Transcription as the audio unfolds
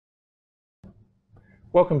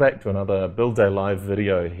Welcome back to another Build Day Live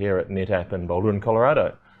video here at NetApp in Boulder,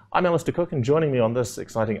 Colorado. I'm Alistair Cook, and joining me on this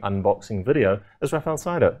exciting unboxing video is Rafael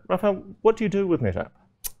Sider. Rafael, what do you do with NetApp?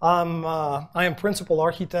 I am principal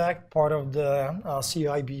architect, part of the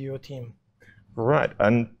CI/BU team. Right,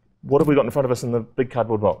 and what have we got in front of us in the big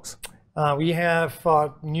cardboard box? We have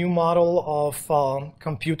a new model of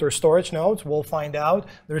computer storage nodes. We'll find out.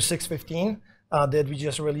 There's 615 that we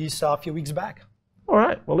just released a few weeks back. All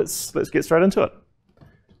right, well, let's get straight into it.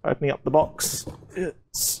 Opening up the box,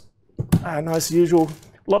 it's a nice usual,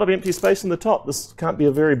 a lot of empty space in the top. This can't be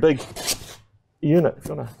a very big unit. If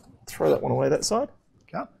you want to throw that one away that side.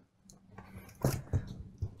 Okay.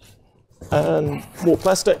 And more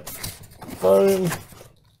plastic, foam.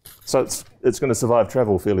 So it's going to survive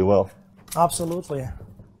travel fairly well. Absolutely.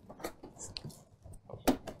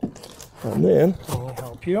 And then, Let me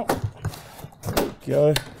help you. there we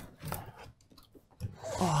go.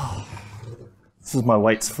 Oh, this is my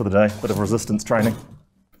weights for the day, bit of resistance training.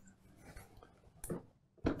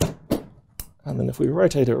 And then if we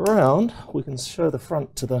rotate it around, we can show the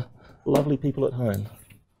front to the lovely people at home.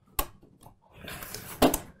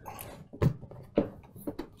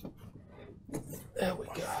 There we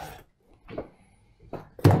go.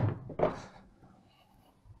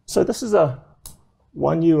 So this is a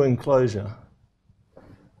 1U enclosure.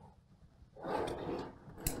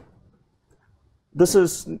 This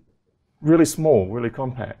is really small, really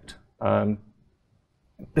compact. Have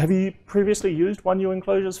you previously used 1U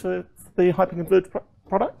enclosures for the hyperconverged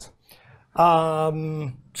product?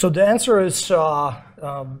 So the answer is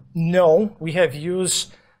no. We have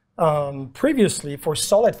used previously for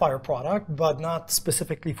SolidFire product, but not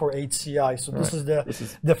specifically for HCI. So this is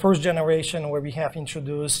the first generation where we have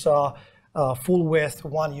introduced full width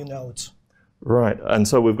 1U nodes. Right, and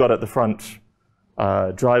so we've got at the front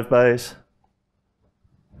drive bays,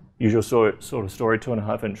 usual sort of story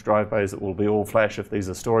 2.5-inch drive bays that will be all flash if these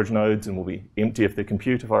are storage nodes and will be empty if they're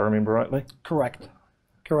compute, if I remember rightly. Correct.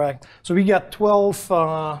 Correct. So we got 12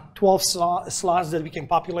 slots that we can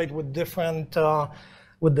populate with different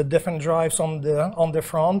with the different drives on the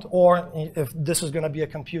front, or if this is going to be a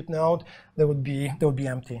compute node, they would be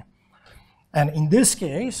empty. And in this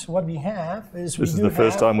case, what we have is this is the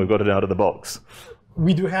first time we've got it out of the box.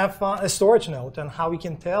 We do have a storage node, and how we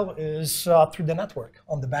can tell is through the network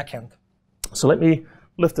on the back end. So let me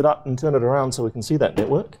lift it up and turn it around so we can see that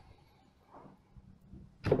network.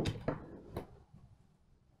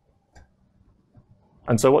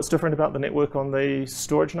 And so what's different about the network on the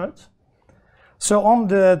storage nodes? So on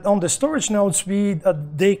the storage nodes,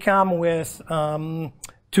 they come with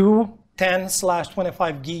two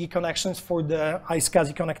 10/25 gig connections for the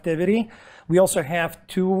iSCSI connectivity. We also have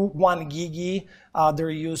two 1 gig that are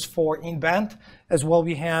used for in-band. As well,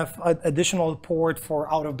 we have an additional port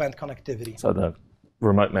for out-of-band connectivity. So the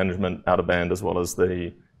remote management out-of-band, as well as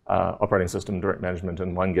the operating system direct management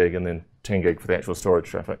in 1 gig, and then 10 gig for the actual storage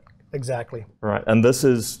traffic. Exactly. Right, and this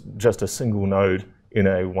is just a single node in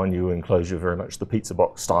a 1U enclosure, very much the pizza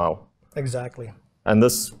box style. Exactly. And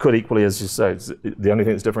this could equally, as you say, the only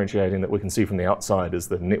thing that's differentiating that we can see from the outside is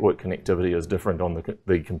the network connectivity is different on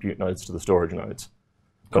the compute nodes to the storage nodes.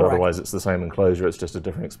 But Correct. otherwise it's the same enclosure, it's just a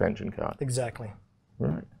different expansion card. Exactly.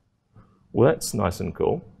 Right. Well, that's nice and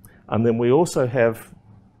cool. And then we also have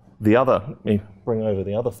the other, let me bring over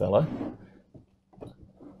the other fellow,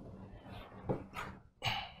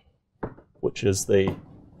 which is the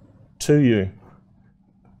 2U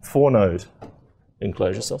 4-node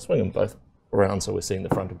enclosure. So I'll swing them both around so we're seeing the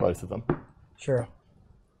front of both of them. Sure.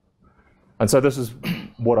 And so this is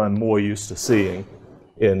what I'm more used to seeing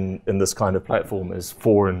in this kind of platform is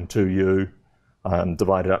 4 and 2U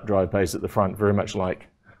divided up drive bays at the front, very much like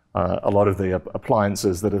a lot of the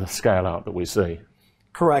appliances that are the scale out that we see.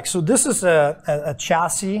 Correct. So this is a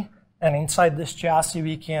chassis, and inside this chassis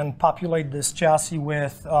we can populate this chassis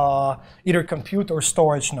with either compute or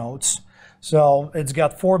storage nodes. So it's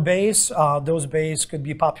got 4 bays. Those bays could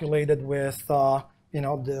be populated with the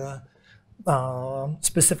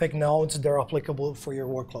specific nodes that are applicable for your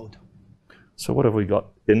workload. So what have we got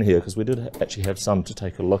in here? Because we did actually have some to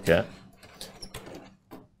take a look at.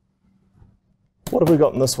 What have we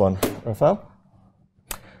got in this one, Rafael?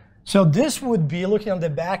 So this would be, looking on the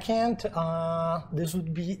back end, this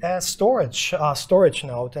would be a storage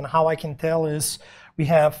node. And how I can tell is we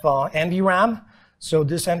have NVRAM. So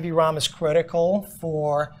this NVRAM is critical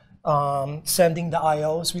for sending the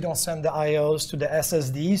IOs. We don't send the IOs to the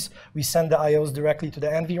SSDs. We send the IOs directly to the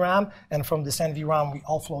NVRAM, and from this NVRAM, we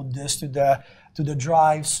offload this to the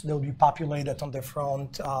drives. They'll be populated on the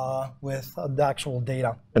front with the actual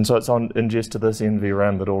data. And so it's on ingest to this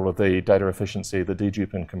NVRAM that all of the data efficiency, the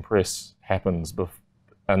dedupe and compress happens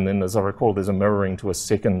and then as I recall, there's a mirroring to a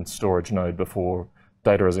second storage node before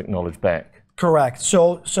data is acknowledged back. Correct.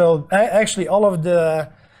 So actually all of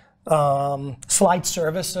the slide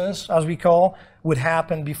services, as we call, would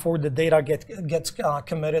happen before the data gets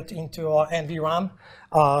committed into NVRAM.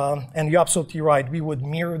 And you're absolutely right. We would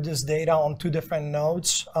mirror this data on two different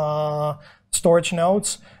nodes, storage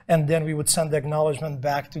nodes, and then we would send the acknowledgement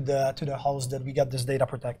back to the host that we got this data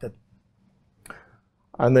protected.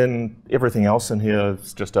 And then everything else in here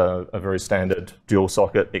is just a very standard dual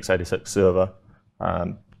socket x86 server.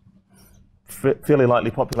 Fairly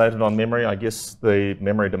lightly populated on memory. I guess the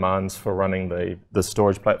memory demands for running the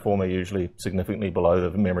storage platform are usually significantly below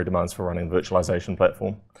the memory demands for running the virtualization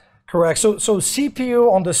platform. Correct. So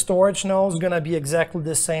CPU on the storage node is going to be exactly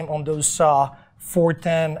the same on those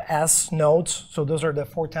 410S nodes. So those are the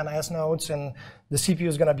 410S nodes, and the CPU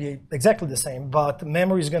is going to be exactly the same, but the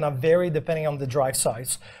memory is going to vary depending on the drive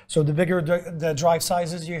size. So the bigger the drive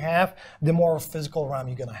sizes you have, the more physical RAM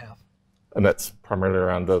you're going to have. And that's primarily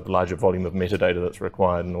around the larger volume of metadata that's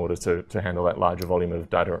required in order to handle that larger volume of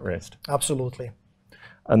data at rest. Absolutely.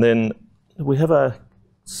 And then we have a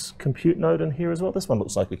compute node in here as well. This one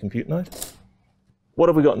looks like a compute node. What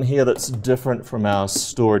have we got in here that's different from our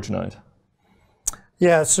storage node?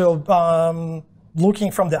 Yeah, so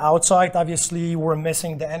looking from the outside, obviously we're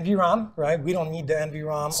missing the NVRAM, right? We don't need the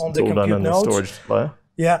NVRAM on the compute nodes. The storage layer.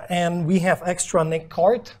 Yeah, and we have extra NIC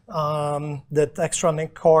card. That extra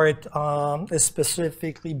NIC card is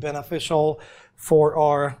specifically beneficial for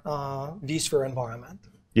our vSphere environment.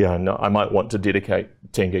 Yeah, no, I might want to dedicate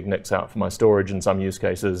 10 gig NICs out for my storage in some use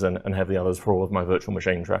cases and have the others for all of my virtual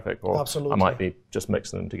machine traffic, or Absolutely. I might be just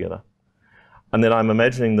mixing them together. And then I'm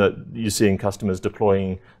imagining that you're seeing customers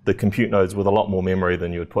deploying the compute nodes with a lot more memory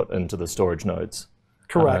than you would put into the storage nodes.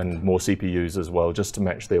 Correct. And more CPUs as well, just to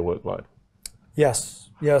match their workload. Yes,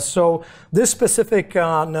 yes. So this specific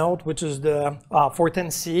node, which is the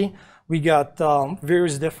 410C, we got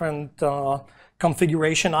various different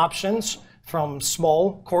configuration options, from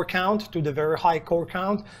small core count to the very high core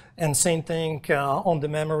count, and same thing on the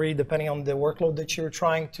memory, depending on the workload that you're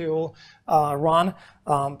trying to run.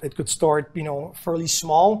 It could start, fairly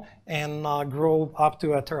small and grow up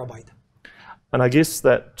to a terabyte. And I guess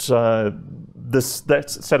that that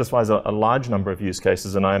satisfies a large number of use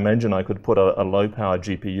cases, and I imagine I could put a low-power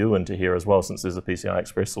GPU into here as well, since there's a PCI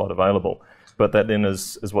Express slot available. But that then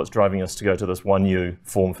is what's driving us to go to this 1U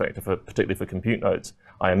form factor, particularly for compute nodes.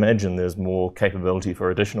 I imagine there's more capability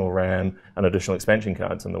for additional RAM and additional expansion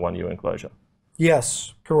cards in the 1U enclosure.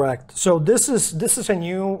 Yes, correct. So this is a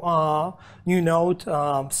new node,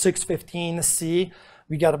 615C.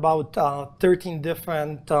 We got about 13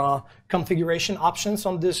 different configuration options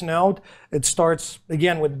on this node. It starts,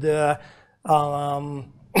 again, with the 4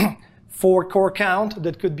 core count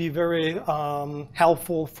that could be very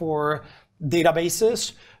helpful for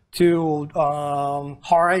databases, to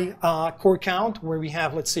high core count, where we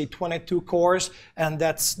have, let's say, 22 cores, and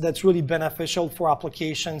that's really beneficial for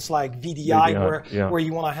applications like VDI, where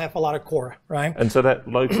you want to have a lot of core, right? And so that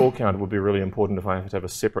low core count would be really important if I have to have a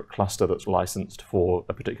separate cluster that's licensed for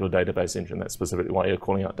a particular database engine. That's specifically why you're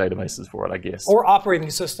calling out databases for it, I guess. Or operating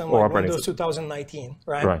system, like Windows 2019,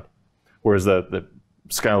 right? Right. Whereas the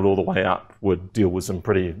scaled all the way up would deal with some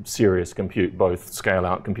pretty serious compute, both scale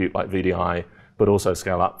out compute like VDI, but also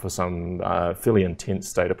scale up for some fairly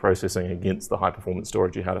intense data processing against the high performance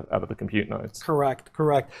storage you had out of the compute nodes. Correct,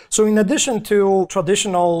 correct. So in addition to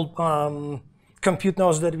traditional compute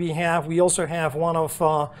nodes that we also have one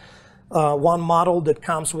model that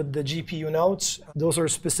comes with the GPU nodes. Those are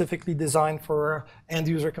specifically designed for end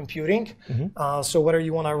user computing. Mm-hmm. So whether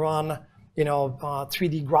you want to run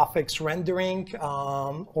 3D graphics rendering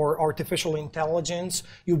or artificial intelligence,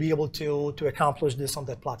 you'll be able to accomplish this on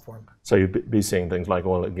that platform. So you'd be seeing things like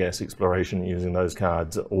oil and gas exploration using those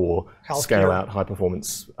cards, or healthcare. Scale out high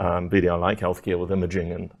performance VDI like healthcare with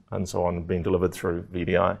imaging and so on being delivered through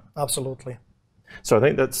VDI. Absolutely. So I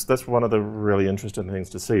think that's one of the really interesting things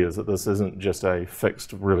to see, is that this isn't just a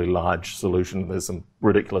fixed, really large solution. There's some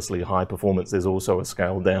ridiculously high performance. There's also a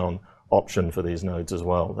scaled down option for these nodes as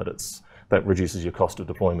well, that reduces your cost of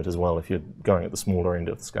deployment as well if you're going at the smaller end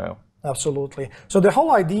of the scale. Absolutely. So the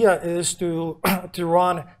whole idea is to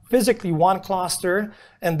run physically one cluster,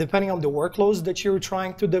 and depending on the workloads that you're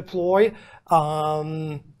trying to deploy,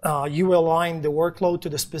 you align the workload to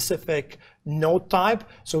the specific node type.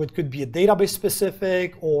 So it could be a database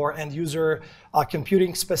specific, or end user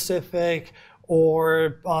computing specific,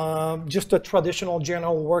 or just a traditional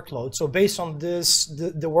general workload. So based on this,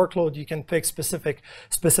 the workload, you can pick specific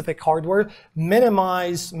hardware,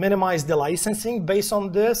 minimize the licensing based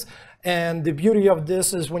on this, And the beauty of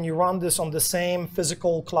this is when you run this on the same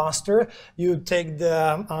physical cluster, you take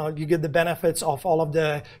you get the benefits of all of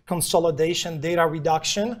the consolidation, data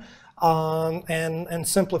reduction, and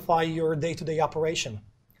simplify your day-to-day operation.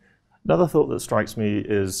 Another thought that strikes me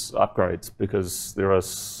is upgrades, because there are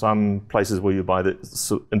some places where you buy the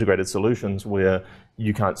integrated solutions where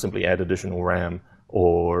you can't simply add additional RAM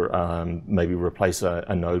or maybe replace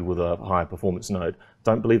a node with a higher performance node.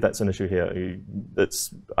 Don't believe that's an issue here.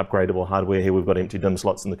 It's upgradable hardware here. We've got empty DIMM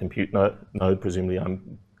slots in the compute node. Presumably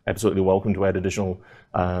I'm absolutely welcome to add additional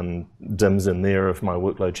DIMMs in there if my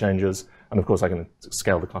workload changes. And of course I can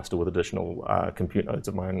scale the cluster with additional compute nodes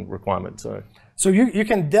of my own requirement. So you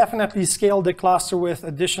can definitely scale the cluster with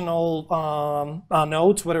additional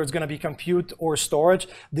nodes, whether it's going to be compute or storage.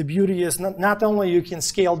 The beauty is not only you can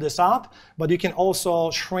scale this up, but you can also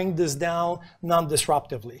shrink this down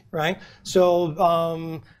non-disruptively, right?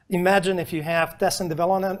 So imagine if you have test and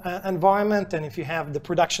development environment, and if you have the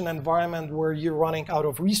production environment where you're running out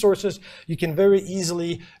of resources, you can very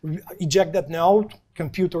easily eject that node,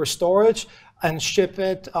 compute or storage, and ship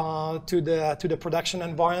it to the production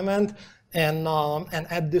environment, and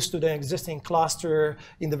add this to the existing cluster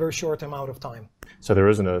in the very short amount of time. So there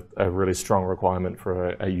isn't a really strong requirement for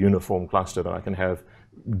a uniform cluster, that I can have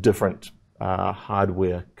different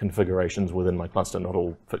hardware configurations within my cluster, not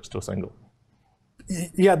all fixed to a single.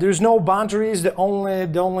 Yeah, there's no boundaries. The only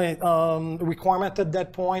requirement at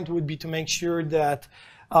that point would be to make sure that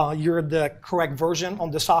you're the correct version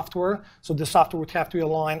on the software. So the software would have to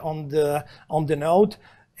align on the node,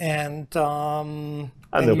 and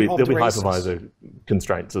there'll be hypervisor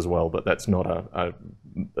constraints as well, but that's not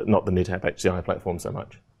not the NetApp HCI platform so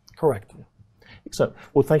much. Correct. Excellent.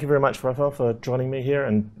 Well, thank you very much, Rafael, for joining me here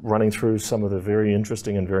and running through some of the very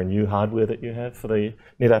interesting and very new hardware that you have for the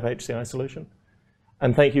NetApp HCI solution.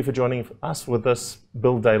 And thank you for joining us with this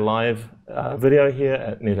Build Day Live video here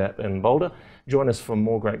at NetApp in Boulder. Join us for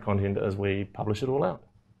more great content as we publish it all out.